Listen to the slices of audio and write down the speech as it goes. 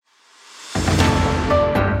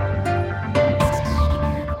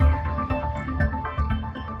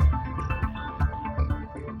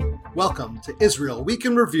Welcome to Israel Week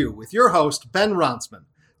in Review with your host, Ben Ronsman.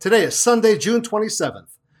 Today is Sunday, June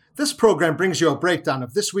 27th. This program brings you a breakdown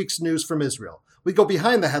of this week's news from Israel. We go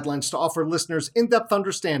behind the headlines to offer listeners in-depth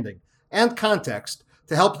understanding and context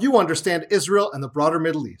to help you understand Israel and the broader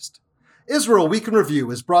Middle East. Israel Week in Review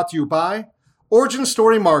is brought to you by Origin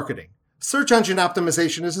Story Marketing. Search engine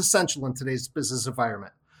optimization is essential in today's business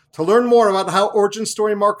environment. To learn more about how Origin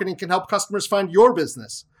Story Marketing can help customers find your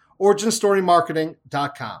business,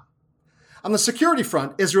 originstorymarketing.com. On the security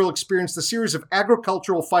front, Israel experienced a series of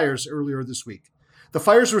agricultural fires earlier this week. The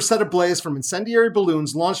fires were set ablaze from incendiary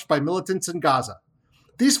balloons launched by militants in Gaza.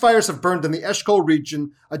 These fires have burned in the Eshkol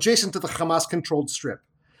region adjacent to the Hamas-controlled Strip.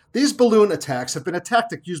 These balloon attacks have been a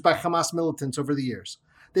tactic used by Hamas militants over the years.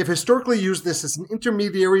 They've historically used this as an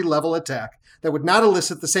intermediary-level attack that would not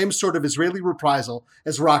elicit the same sort of Israeli reprisal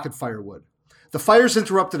as rocket fire would. The fires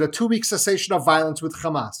interrupted a 2-week cessation of violence with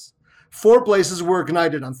Hamas. 4 blazes were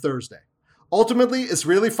ignited on Thursday. Ultimately,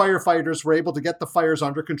 Israeli firefighters were able to get the fires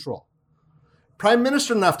under control. Prime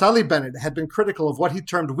Minister Naftali Bennett had been critical of what he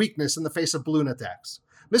termed weakness in the face of balloon attacks.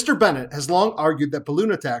 Mr. Bennett has long argued that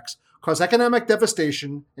balloon attacks cause economic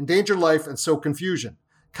devastation, endanger life, and sow confusion.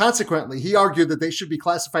 Consequently, he argued that they should be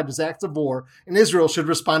classified as acts of war, and Israel should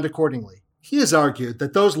respond accordingly. He has argued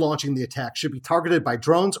that those launching the attack should be targeted by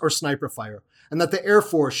drones or sniper fire, and that the Air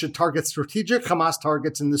Force should target strategic Hamas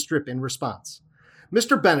targets in the Strip in response.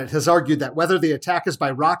 Mr. Bennett has argued that whether the attack is by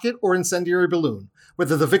rocket or incendiary balloon,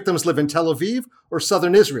 whether the victims live in Tel Aviv or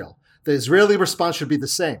southern Israel, the Israeli response should be the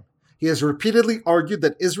same. He has repeatedly argued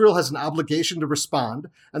that Israel has an obligation to respond,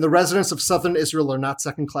 and the residents of southern Israel are not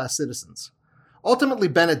second-class citizens. Ultimately,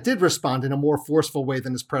 Bennett did respond in a more forceful way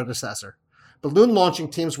than his predecessor. Balloon launching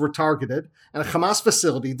teams were targeted, and a Hamas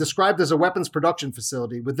facility, described as a weapons production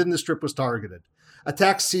facility, within the Strip was targeted.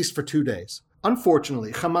 Attacks ceased for 2 days.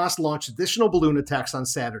 Unfortunately, Hamas launched additional balloon attacks on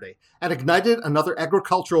Saturday and ignited another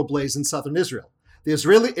agricultural blaze in southern Israel. The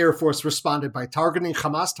Israeli Air Force responded by targeting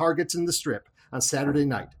Hamas targets in the Strip on Saturday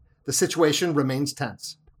night. The situation remains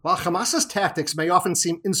tense. While Hamas's tactics may often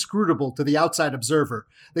seem inscrutable to the outside observer,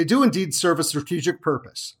 they do indeed serve a strategic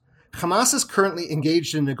purpose. Hamas is currently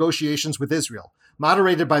engaged in negotiations with Israel,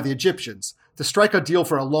 moderated by the Egyptians, to strike a deal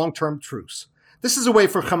for a long-term truce. This is a way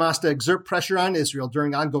for Hamas to exert pressure on Israel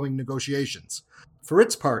during ongoing negotiations. For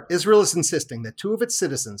its part, Israel is insisting that 2 of its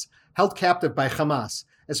citizens held captive by Hamas,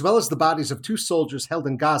 as well as the bodies of 2 soldiers held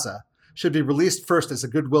in Gaza, should be released first as a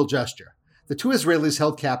goodwill gesture. The 2 Israelis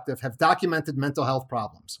held captive have documented mental health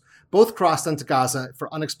problems. Both crossed into Gaza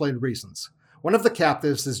for unexplained reasons. One of the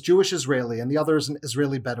captives is Jewish-Israeli and the other is an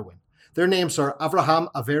Israeli Bedouin. Their names are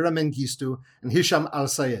Avraham Avera Mengistu and Hisham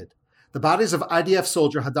al-Sayed. The bodies of IDF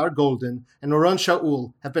soldier Hadar Golden and Oron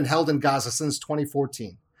Shaul have been held in Gaza since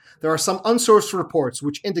 2014. There are some unsourced reports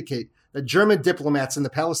which indicate that German diplomats in the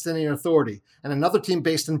Palestinian Authority and another team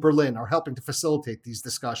based in Berlin are helping to facilitate these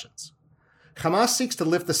discussions. Hamas seeks to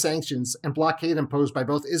lift the sanctions and blockade imposed by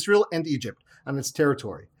both Israel and Egypt on its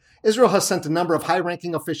territory. Israel has sent a number of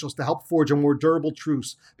high-ranking officials to help forge a more durable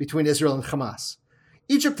truce between Israel and Hamas.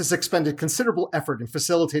 Egypt has expended considerable effort in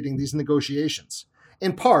facilitating these negotiations,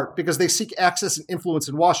 in part because they seek access and influence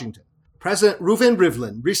in Washington. President Reuven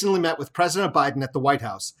Rivlin recently met with President Biden at the White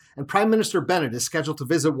House, and Prime Minister Bennett is scheduled to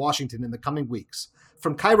visit Washington in the coming weeks.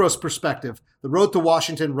 From Cairo's perspective, the road to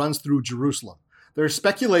Washington runs through Jerusalem. There is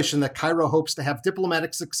speculation that Cairo hopes to have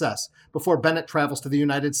diplomatic success before Bennett travels to the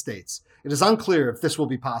United States. It is unclear if this will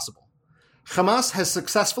be possible. Hamas has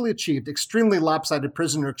successfully achieved extremely lopsided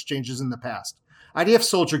prisoner exchanges in the past. IDF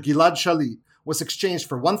soldier Gilad Shalit was exchanged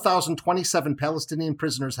for 1,027 Palestinian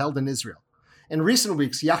prisoners held in Israel. In recent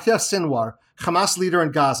weeks, Yahya Sinwar, Hamas leader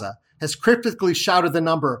in Gaza, has cryptically shouted the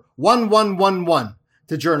number 1111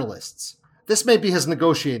 to journalists. This may be his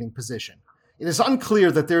negotiating position. It is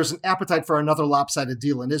unclear that there is an appetite for another lopsided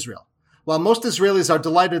deal in Israel. While most Israelis are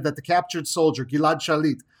delighted that the captured soldier Gilad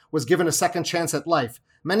Shalit was given a second chance at life,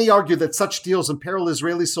 many argue that such deals imperil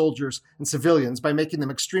Israeli soldiers and civilians by making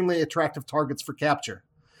them extremely attractive targets for capture.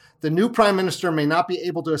 The new prime minister may not be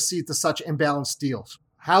able to accede to such imbalanced deals.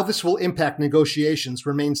 How this will impact negotiations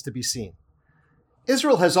remains to be seen.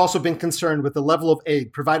 Israel has also been concerned with the level of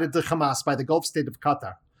aid provided to Hamas by the Gulf state of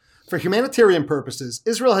Qatar. For humanitarian purposes,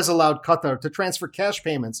 Israel has allowed Qatar to transfer cash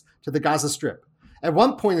payments to the Gaza Strip. At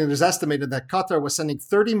one point, it is estimated that Qatar was sending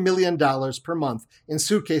 $30 million per month in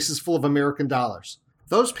suitcases full of American dollars.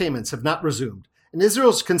 Those payments have not resumed, and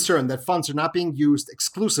Israel is concerned that funds are not being used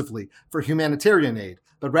exclusively for humanitarian aid,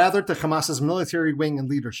 but rather to Hamas's military wing and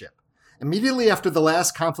leadership. Immediately after the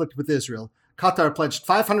last conflict with Israel, Qatar pledged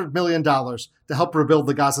 $500 million to help rebuild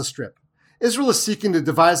the Gaza Strip. Israel is seeking to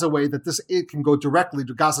devise a way that this aid can go directly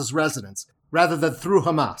to Gaza's residents, rather than through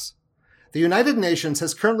Hamas. The United Nations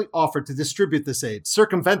has currently offered to distribute this aid,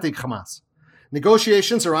 circumventing Hamas.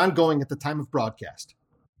 Negotiations are ongoing at the time of broadcast.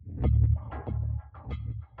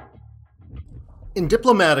 In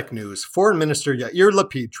diplomatic news, Foreign Minister Yair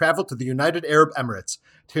Lapid traveled to the United Arab Emirates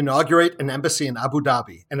to inaugurate an embassy in Abu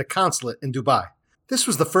Dhabi and a consulate in Dubai. This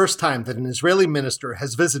was the first time that an Israeli minister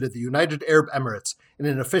has visited the United Arab Emirates in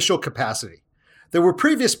an official capacity. There were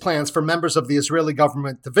previous plans for members of the Israeli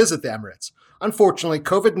government to visit the Emirates. Unfortunately,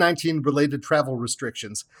 COVID-19 related travel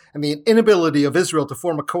restrictions and the inability of Israel to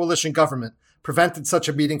form a coalition government prevented such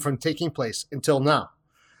a meeting from taking place until now.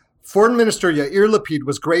 Foreign Minister Yair Lapid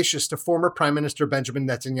was gracious to former Prime Minister Benjamin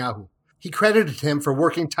Netanyahu. He credited him for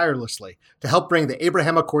working tirelessly to help bring the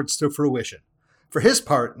Abraham Accords to fruition. For his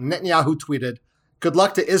part, Netanyahu tweeted, "Good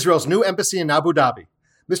luck to Israel's new embassy in Abu Dhabi."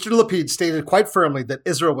 Mr. Lapid stated quite firmly that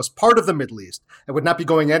Israel was part of the Middle East and would not be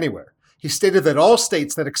going anywhere. He stated that all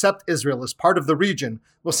states that accept Israel as part of the region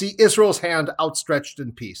will see Israel's hand outstretched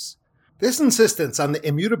in peace. This insistence on the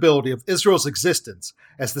immutability of Israel's existence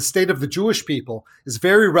as the state of the Jewish people is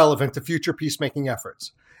very relevant to future peacemaking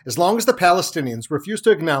efforts. As long as the Palestinians refuse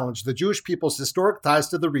to acknowledge the Jewish people's historic ties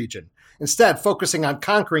to the region, instead focusing on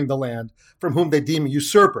conquering the land from whom they deem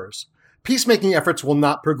usurpers, peacemaking efforts will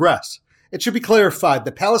not progress. It should be clarified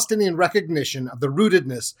that Palestinian recognition of the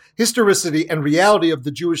rootedness, historicity, and reality of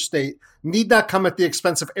the Jewish state need not come at the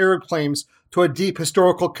expense of Arab claims to a deep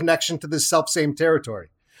historical connection to this selfsame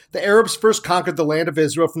territory. The Arabs first conquered the land of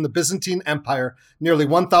Israel from the Byzantine Empire nearly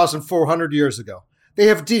 1,400 years ago. They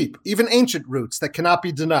have deep, even ancient roots that cannot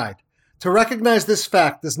be denied. To recognize this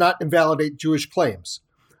fact does not invalidate Jewish claims.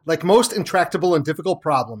 Like most intractable and difficult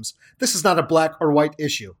problems, this is not a black or white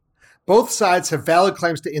issue. Both sides have valid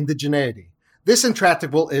claims to indigeneity. This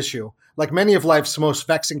intractable issue, like many of life's most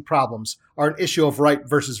vexing problems, are an issue of right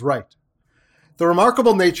versus right. The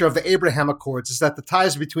remarkable nature of the Abraham Accords is that the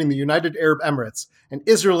ties between the United Arab Emirates and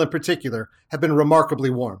Israel in particular have been remarkably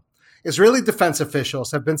warm. Israeli defense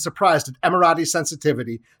officials have been surprised at Emirati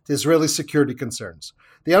sensitivity to Israeli security concerns.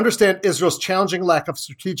 They understand Israel's challenging lack of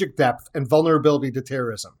strategic depth and vulnerability to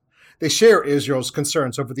terrorism. They share Israel's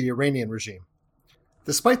concerns over the Iranian regime.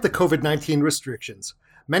 Despite the COVID-19 restrictions,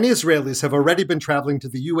 many Israelis have already been traveling to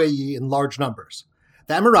the UAE in large numbers.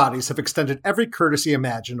 The Emiratis have extended every courtesy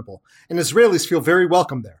imaginable, and Israelis feel very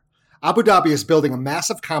welcome there. Abu Dhabi is building a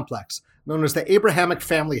massive complex known as the Abrahamic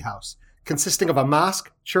Family House, consisting of a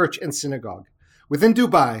mosque, church, and synagogue. Within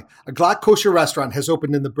Dubai, a Glatt kosher restaurant has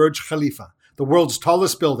opened in the Burj Khalifa, the world's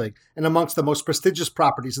tallest building and amongst the most prestigious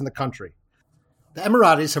properties in the country. The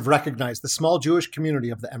Emiratis have recognized the small Jewish community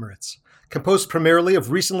of the Emirates, composed primarily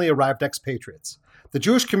of recently arrived expatriates. The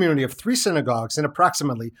Jewish community of 3 synagogues and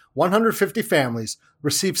approximately 150 families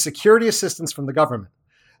receive security assistance from the government.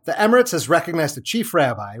 The Emirates has recognized the chief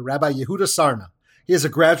rabbi, Rabbi Yehuda Sarna. He is a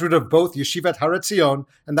graduate of both Yeshivat Har Etzion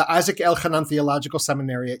and the Isaac Elchanan Theological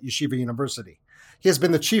Seminary at Yeshiva University. He has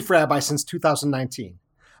been the chief rabbi since 2019.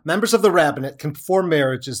 Members of the rabbinate can perform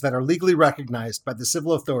marriages that are legally recognized by the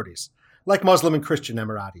civil authorities, like Muslim and Christian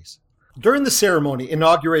Emiratis. During the ceremony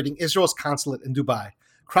inaugurating Israel's consulate in Dubai,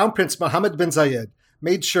 Crown Prince Mohammed bin Zayed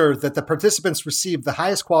made sure that the participants received the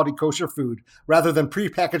highest quality kosher food rather than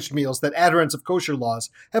prepackaged meals that adherents of kosher laws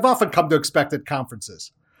have often come to expect at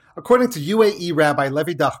conferences. According to UAE Rabbi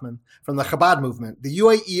Levi Dachman from the Chabad movement, the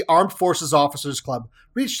UAE Armed Forces Officers Club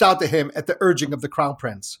reached out to him at the urging of the Crown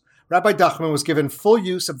Prince. Rabbi Dachman was given full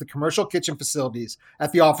use of the commercial kitchen facilities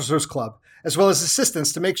at the Officers Club, as well as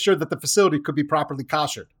assistance to make sure that the facility could be properly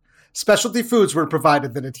koshered. Specialty foods were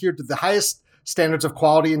provided that adhered to the highest standards of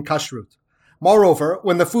quality and kashrut. Moreover,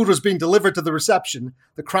 when the food was being delivered to the reception,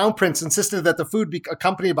 the Crown Prince insisted that the food be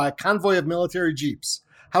accompanied by a convoy of military jeeps.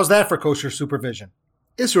 How's that for kosher supervision?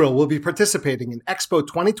 Israel will be participating in Expo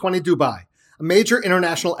 2020 Dubai, a major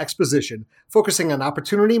international exposition focusing on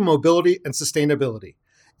opportunity, mobility, and sustainability.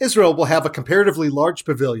 Israel will have a comparatively large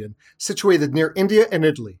pavilion situated near India and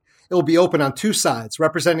Italy. It will be open on 2 sides,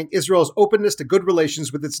 representing Israel's openness to good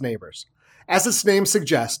relations with its neighbors. As its name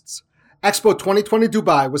suggests, Expo 2020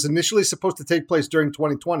 Dubai was initially supposed to take place during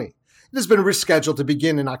 2020. It has been rescheduled to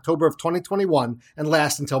begin in October of 2021 and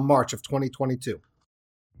last until March of 2022.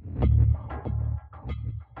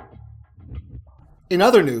 In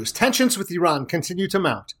other news, tensions with Iran continue to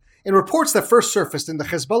mount. In reports that first surfaced in the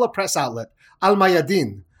Hezbollah press outlet, Al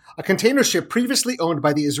Mayadin, a container ship previously owned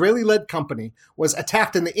by the Israeli-led company was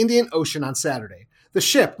attacked in the Indian Ocean on Saturday. The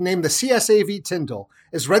ship, named the CSAV Tyndall,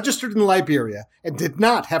 is registered in Liberia and did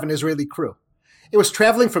not have an Israeli crew. It was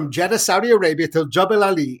traveling from Jeddah, Saudi Arabia to Jebel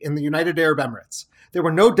Ali in the United Arab Emirates. There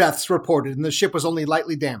were no deaths reported and the ship was only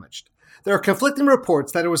lightly damaged. There are conflicting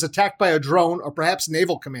reports that it was attacked by a drone or perhaps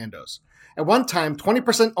naval commandos. At one time,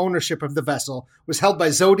 20% ownership of the vessel was held by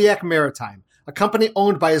Zodiac Maritime, a company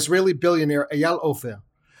owned by Israeli billionaire Eyal Ofer.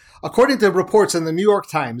 According to reports in the New York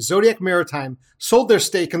Times, Zodiac Maritime sold their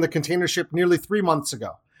stake in the container ship nearly 3 months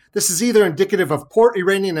ago. This is either indicative of poor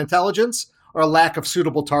Iranian intelligence or a lack of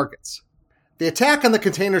suitable targets. The attack on the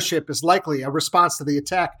container ship is likely a response to the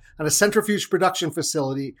attack on a centrifuge production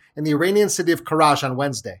facility in the Iranian city of Karaj on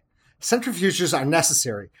Wednesday. Centrifuges are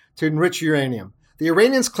necessary to enrich uranium. The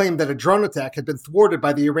Iranians claimed that a drone attack had been thwarted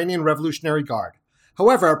by the Iranian Revolutionary Guard.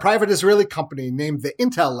 However, a private Israeli company named the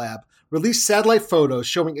Intel Lab released satellite photos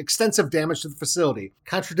showing extensive damage to the facility,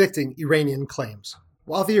 contradicting Iranian claims.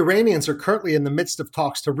 While the Iranians are currently in the midst of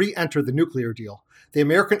talks to re-enter the nuclear deal, the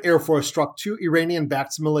American Air Force struck 2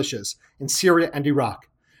 Iranian-backed militias in Syria and Iraq.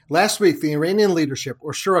 Last week, the Iranian leadership,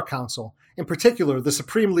 or Shura Council, in particular the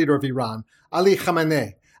supreme leader of Iran, Ali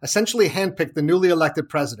Khamenei, essentially handpicked the newly elected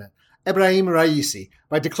president, Ebrahim Raisi,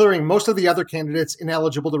 by declaring most of the other candidates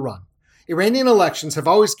ineligible to run. Iranian elections have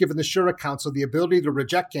always given the Shura Council the ability to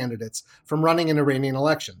reject candidates from running in Iranian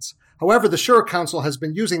elections. However, the Shura Council has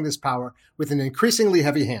been using this power with an increasingly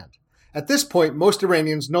heavy hand. At this point, most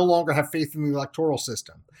Iranians no longer have faith in the electoral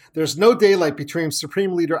system. There is no daylight between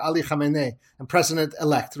Supreme Leader Ali Khamenei and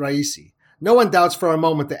President-elect Raisi. No one doubts for a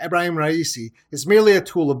moment that Ebrahim Raisi is merely a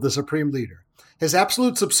tool of the Supreme Leader. His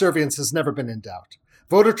absolute subservience has never been in doubt.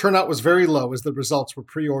 Voter turnout was very low as the results were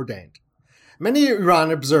preordained. Many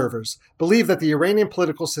Iran observers believe that the Iranian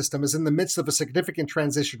political system is in the midst of a significant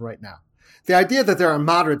transition right now. The idea that there are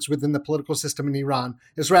moderates within the political system in Iran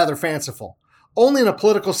is rather fanciful. Only in a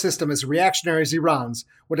political system as reactionary as Iran's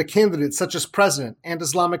would a candidate such as President and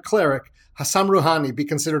Islamic cleric Hassan Rouhani be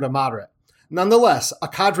considered a moderate. Nonetheless, a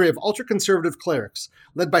cadre of ultra-conservative clerics,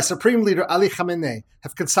 led by Supreme Leader Ali Khamenei,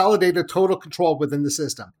 have consolidated total control within the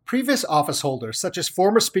system. Previous office holders, such as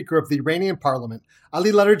former Speaker of the Iranian Parliament,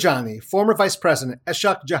 Ali Larijani, former Vice President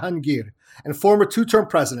Eshaq Jahangir, and former 2-term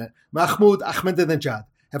President Mahmoud Ahmadinejad,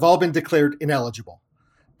 have all been declared ineligible.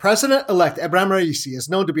 President-elect Ebrahim Raisi is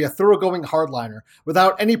known to be a thoroughgoing hardliner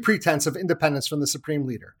without any pretense of independence from the supreme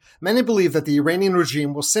leader. Many believe that the Iranian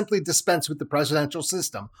regime will simply dispense with the presidential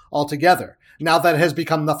system altogether, now that it has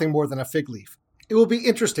become nothing more than a fig leaf. It will be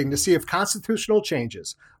interesting to see if constitutional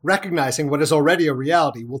changes, recognizing what is already a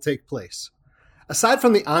reality, will take place. Aside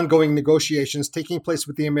from the ongoing negotiations taking place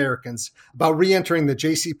with the Americans about re-entering the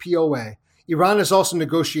JCPOA, Iran is also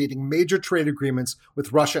negotiating major trade agreements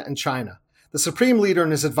with Russia and China. The Supreme Leader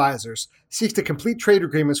and his advisors seek to complete trade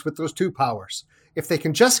agreements with those two powers. If they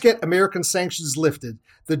can just get American sanctions lifted,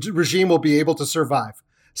 the regime will be able to survive.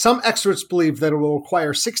 Some experts believe that it will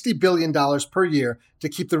require $60 billion per year to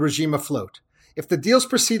keep the regime afloat. If the deals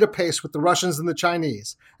proceed apace with the Russians and the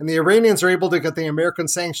Chinese, and the Iranians are able to get the American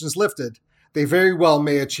sanctions lifted, they very well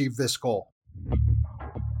may achieve this goal.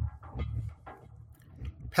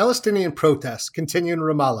 Palestinian protests continue in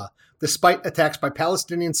Ramallah, despite attacks by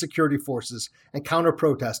Palestinian security forces and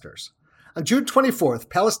counter-protesters. On June 24th,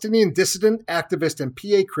 Palestinian dissident, activist, and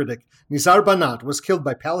PA critic Nizar Banat was killed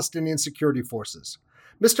by Palestinian security forces.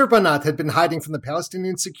 Mr. Banat had been hiding from the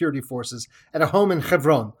Palestinian security forces at a home in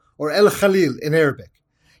Hebron, or El Khalil in Arabic.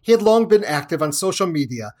 He had long been active on social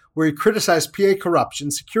media, where he criticized PA corruption,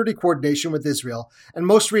 security coordination with Israel, and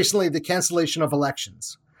most recently the cancellation of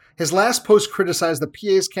elections. His last post criticized the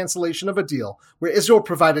PA's cancellation of a deal where Israel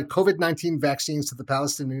provided COVID-19 vaccines to the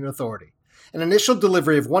Palestinian Authority. An initial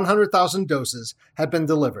delivery of 100,000 doses had been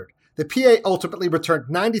delivered. The PA ultimately returned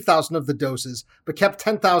 90,000 of the doses, but kept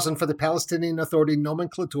 10,000 for the Palestinian Authority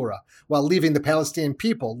nomenclatura, while leaving the Palestinian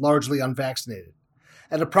people largely unvaccinated.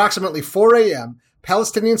 At approximately 4 a.m.,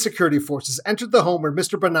 Palestinian security forces entered the home where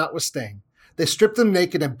Mr. Banat was staying. They stripped him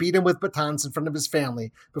naked and beat him with batons in front of his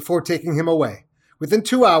family before taking him away. Within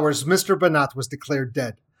 2 hours, Mr. Banat was declared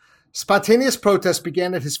dead. Spontaneous protests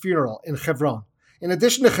began at his funeral in Hebron. In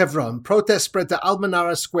addition to Hebron, protests spread to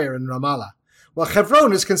Al-Manara Square in Ramallah. While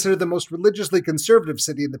Hebron is considered the most religiously conservative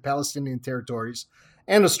city in the Palestinian territories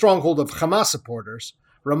and a stronghold of Hamas supporters,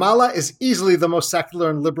 Ramallah is easily the most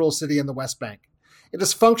secular and liberal city in the West Bank. It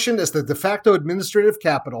has functioned as the de facto administrative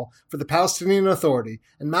capital for the Palestinian Authority,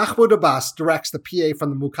 and Mahmoud Abbas directs the PA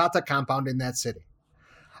from the Muqata compound in that city.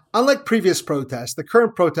 Unlike previous protests, the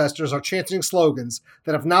current protesters are chanting slogans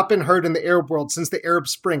that have not been heard in the Arab world since the Arab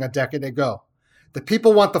Spring a decade ago. The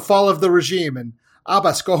people want the fall of the regime and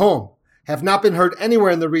Abbas, go home, have not been heard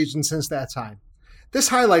anywhere in the region since that time. This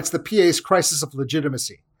highlights the PA's crisis of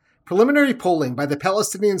legitimacy. Preliminary polling by the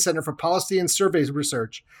Palestinian Center for Policy and Survey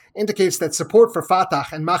Research indicates that support for Fatah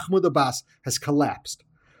and Mahmoud Abbas has collapsed.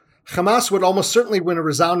 Hamas would almost certainly win a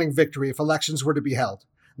resounding victory if elections were to be held.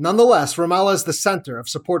 Nonetheless, Ramallah is the center of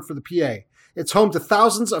support for the PA, It's home to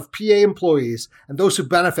thousands of PA employees and those who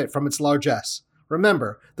benefit from its largesse.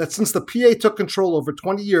 Remember that since the PA took control over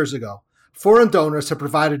 20 years ago, foreign donors have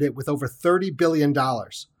provided it with over $30 billion.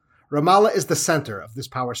 Ramallah is the center of this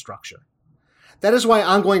power structure. That is why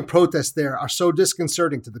ongoing protests there are so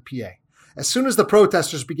disconcerting to the PA. As soon as the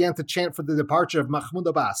protesters began to chant for the departure of Mahmoud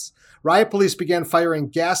Abbas, riot police began firing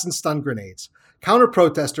gas and stun grenades.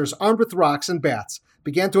 Counter-protesters, armed with rocks and bats,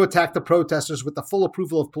 began to attack the protesters with the full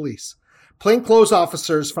approval of police. Plainclothes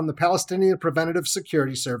officers from the Palestinian Preventative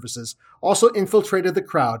Security Services also infiltrated the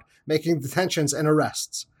crowd, making detentions and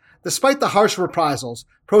arrests. Despite the harsh reprisals,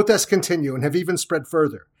 protests continue and have even spread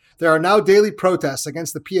further. There are now daily protests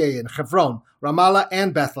against the PA in Hebron, Ramallah,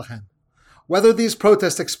 and Bethlehem. Whether these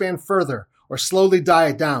protests expand further or slowly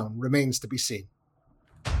die down remains to be seen.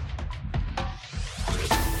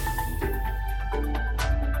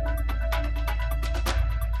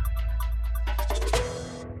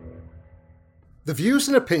 The views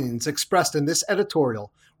and opinions expressed in this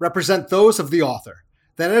editorial represent those of the author.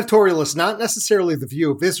 That editorial is not necessarily the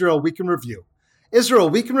view of Israel Week in Review. Israel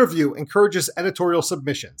Week in Review encourages editorial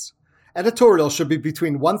submissions. Editorials should be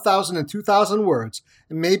between 1,000 and 2,000 words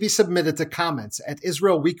and may be submitted to comments at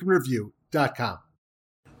israelweekinreview.com.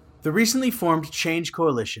 The recently formed Change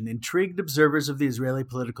Coalition intrigued observers of the Israeli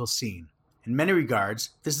political scene. In many regards,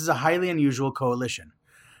 this is a highly unusual coalition.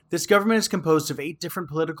 This government is composed of 8 different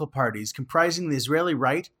political parties comprising the Israeli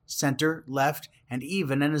right, center, left, and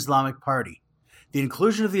even an Islamic party. The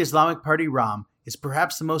inclusion of the Islamic party Ram is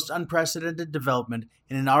perhaps the most unprecedented development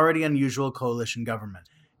in an already unusual coalition government.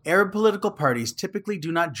 Arab political parties typically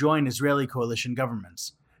do not join Israeli coalition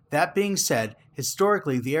governments. That being said,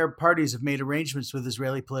 historically the Arab parties have made arrangements with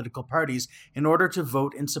Israeli political parties in order to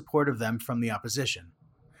vote in support of them from the opposition.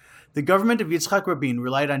 The government of Yitzhak Rabin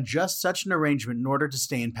relied on just such an arrangement in order to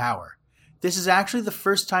stay in power. This is actually the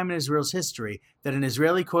first time in Israel's history that an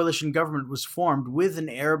Israeli coalition government was formed with an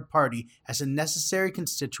Arab party as a necessary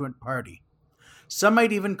constituent party. Some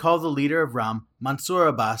might even call the leader of Ram, Mansour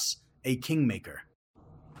Abbas, a kingmaker.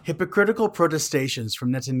 Hypocritical protestations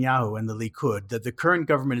from Netanyahu and the Likud that the current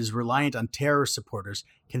government is reliant on terror supporters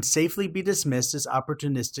can safely be dismissed as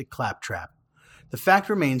opportunistic claptrap. The fact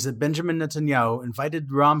remains that Benjamin Netanyahu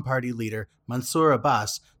invited Ram party leader Mansour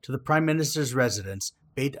Abbas to the prime minister's residence,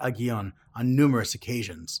 Beit Agion, on numerous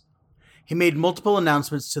occasions. He made multiple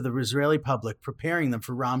announcements to the Israeli public preparing them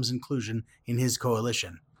for Ram's inclusion in his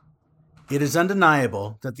coalition. It is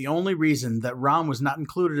undeniable that the only reason that Ram was not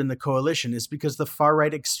included in the coalition is because the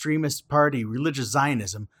far-right extremist party, Religious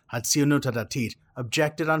Zionism, Hatzionut Hadatit,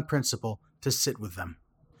 objected on principle to sit with them.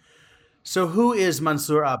 So who is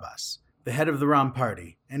Mansour Abbas, the head of the Ram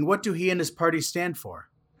party, and what do he and his party stand for?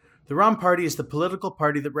 The Ram party is the political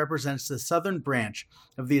party that represents the southern branch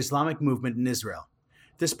of the Islamic movement in Israel.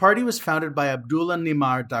 This party was founded by Abdullah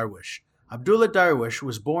Nimar Darwish. Abdullah Darwish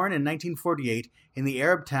was born in 1948 in the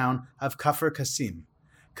Arab town of Kafr Qasim.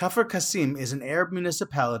 Kafr Qasim is an Arab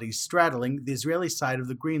municipality straddling the Israeli side of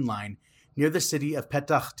the Green Line near the city of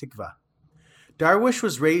Petah Tikva. Darwish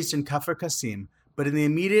was raised in Kafr Qasim, but in the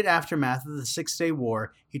immediate aftermath of the Six-Day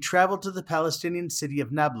War, he traveled to the Palestinian city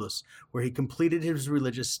of Nablus, where he completed his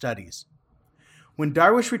religious studies. When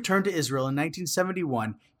Darwish returned to Israel in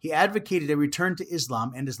 1971, he advocated a return to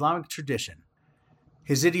Islam and Islamic tradition.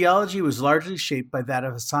 His ideology was largely shaped by that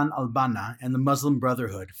of Hassan al-Banna and the Muslim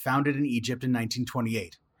Brotherhood, founded in Egypt in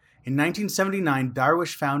 1928. In 1979,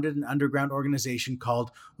 Darwish founded an underground organization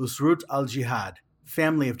called Usrut al-Jihad,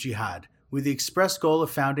 Family of Jihad, with the express goal of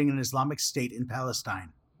founding an Islamic State in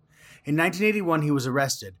Palestine. In 1981, he was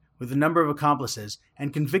arrested, with a number of accomplices,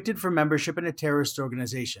 and convicted for membership in a terrorist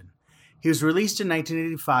organization. He was released in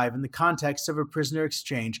 1985 in the context of a prisoner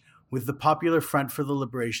exchange with the Popular Front for the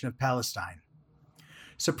Liberation of Palestine.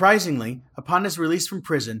 Surprisingly, upon his release from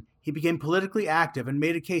prison, he became politically active and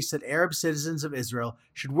made a case that Arab citizens of Israel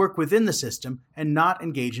should work within the system and not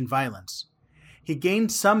engage in violence. He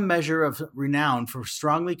gained some measure of renown for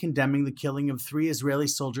strongly condemning the killing of 3 Israeli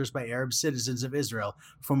soldiers by Arab citizens of Israel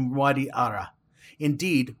from Wadi Ara.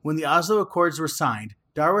 Indeed, when the Oslo Accords were signed,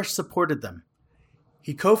 Darwish supported them.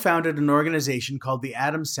 He co-founded an organization called the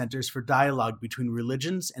Adams Centers for Dialogue Between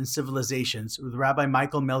Religions and Civilizations with Rabbi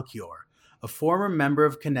Michael Melchior, a former member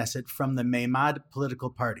of Knesset from the Meimad political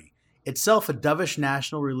party, itself a dovish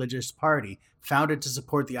national religious party founded to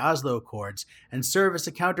support the Oslo Accords and serve as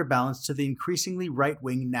a counterbalance to the increasingly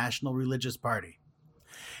right-wing National Religious Party.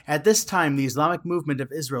 At this time, the Islamic movement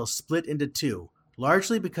of Israel split into 2,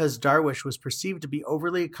 largely because Darwish was perceived to be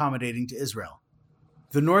overly accommodating to Israel.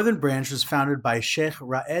 The northern branch was founded by Sheikh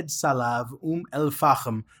Raed Salav El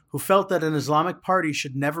Fahm, who felt that an Islamic party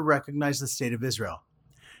should never recognize the State of Israel.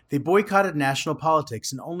 They boycotted national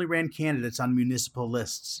politics and only ran candidates on municipal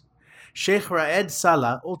lists. Sheikh Raed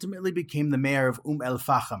Salah ultimately became the mayor of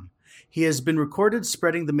el-Fahim. He has been recorded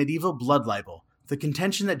spreading the medieval blood libel, the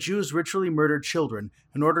contention that Jews ritually murdered children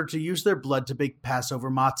in order to use their blood to bake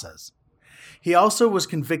Passover matzahs. He also was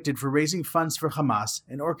convicted for raising funds for Hamas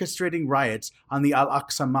and orchestrating riots on the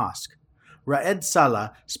Al-Aqsa Mosque. Raed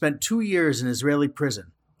Salah spent 2 years in Israeli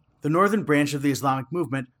prison. The northern branch of the Islamic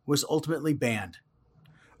movement was ultimately banned.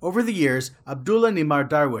 Over the years, Abdullah Nimar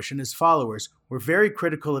Darwish and his followers were very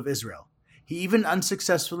critical of Israel. He even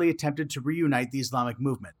unsuccessfully attempted to reunite the Islamic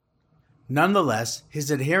movement. Nonetheless, his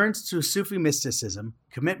adherence to Sufi mysticism,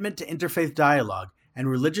 commitment to interfaith dialogue, and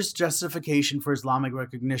religious justification for Islamic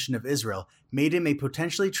recognition of Israel made him a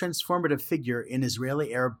potentially transformative figure in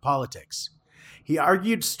Israeli Arab politics. He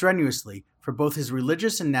argued strenuously for both his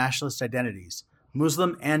religious and nationalist identities,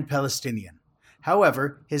 Muslim and Palestinian.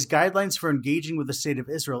 However, his guidelines for engaging with the State of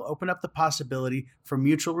Israel open up the possibility for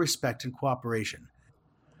mutual respect and cooperation.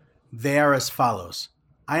 They are as follows.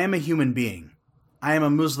 I am a human being. I am a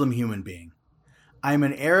Muslim human being. I am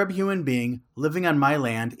an Arab human being living on my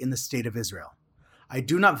land in the State of Israel. I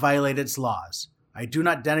do not violate its laws. I do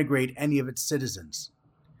not denigrate any of its citizens.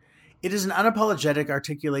 It is an unapologetic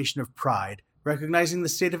articulation of pride, recognizing the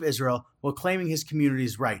State of Israel while claiming his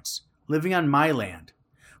community's rights, living on my land.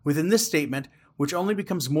 Within this statement, which only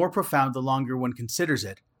becomes more profound the longer one considers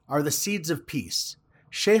it, are the seeds of peace.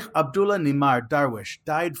 Sheikh Abdullah Nimar Darwish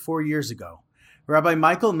died 4 years ago. Rabbi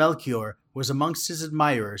Michael Melchior was amongst his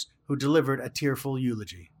admirers who delivered a tearful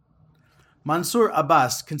eulogy. Mansour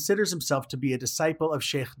Abbas considers himself to be a disciple of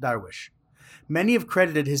Sheikh Darwish. Many have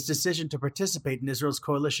credited his decision to participate in Israel's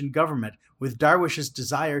coalition government with Darwish's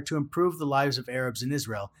desire to improve the lives of Arabs in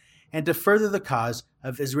Israel and to further the cause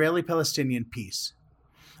of Israeli-Palestinian peace.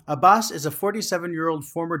 Abbas is a 47-year-old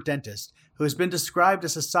former dentist who has been described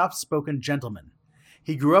as a soft-spoken gentleman.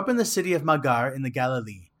 He grew up in the city of Magar in the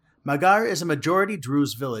Galilee. Magar is a majority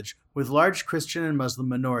Druze village with large Christian and Muslim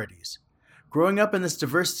minorities. Growing up in this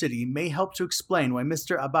diverse city may help to explain why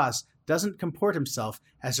Mr. Abbas doesn't comport himself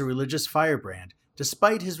as a religious firebrand,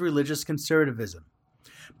 despite his religious conservatism.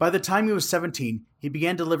 By the time he was 17, he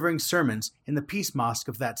began delivering sermons in the Peace Mosque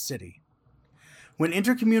of that city. When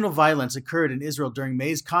intercommunal violence occurred in Israel during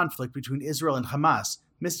May's conflict between Israel and Hamas,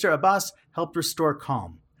 Mr. Abbas helped restore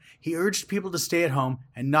calm. He urged people to stay at home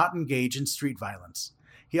and not engage in street violence.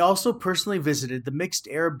 He also personally visited the mixed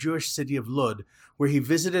Arab-Jewish city of Lod, where he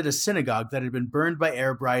visited a synagogue that had been burned by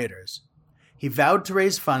Arab rioters. He vowed to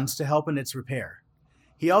raise funds to help in its repair.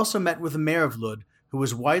 He also met with the mayor of Lod, who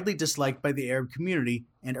was widely disliked by the Arab community,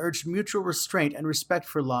 and urged mutual restraint and respect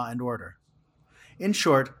for law and order. In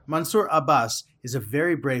short, Mansour Abbas is a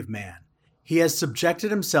very brave man. He has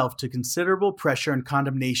subjected himself to considerable pressure and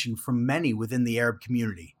condemnation from many within the Arab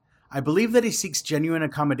community. I believe that he seeks genuine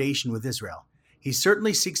accommodation with Israel. He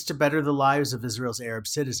certainly seeks to better the lives of Israel's Arab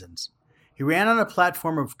citizens. He ran on a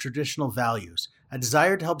platform of traditional values, a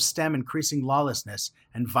desire to help stem increasing lawlessness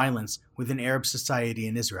and violence within Arab society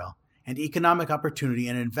in Israel, and economic opportunity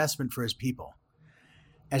and investment for his people.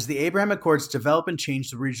 As the Abraham Accords develop and change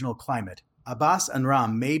the regional climate, Abbas and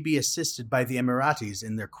Ram may be assisted by the Emiratis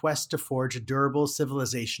in their quest to forge a durable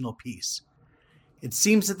civilizational peace. It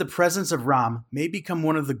seems that the presence of Ram may become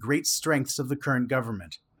one of the great strengths of the current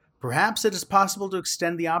government. Perhaps it is possible to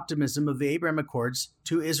extend the optimism of the Abraham Accords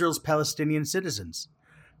to Israel's Palestinian citizens.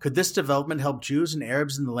 Could this development help Jews and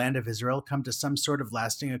Arabs in the land of Israel come to some sort of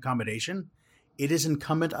lasting accommodation? It is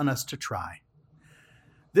incumbent on us to try.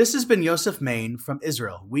 This has been Yosef Main from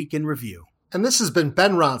Israel Week in Review. And this has been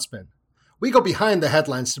Ben Ronsman. We go behind the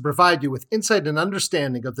headlines to provide you with insight and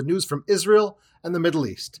understanding of the news from Israel and the Middle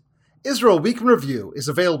East. Israel Week in Review is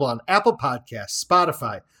available on Apple Podcasts,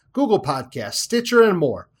 Spotify, Google Podcasts, Stitcher, and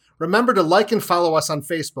more. Remember to like and follow us on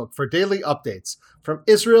Facebook for daily updates from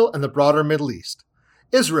Israel and the broader Middle East.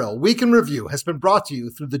 Israel Week in Review has been brought to you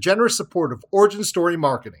through the generous support of Origin Story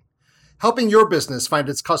Marketing, helping your business find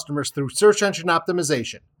its customers through search engine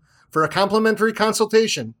optimization. For a complimentary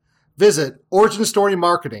consultation, visit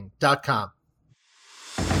originstorymarketing.com.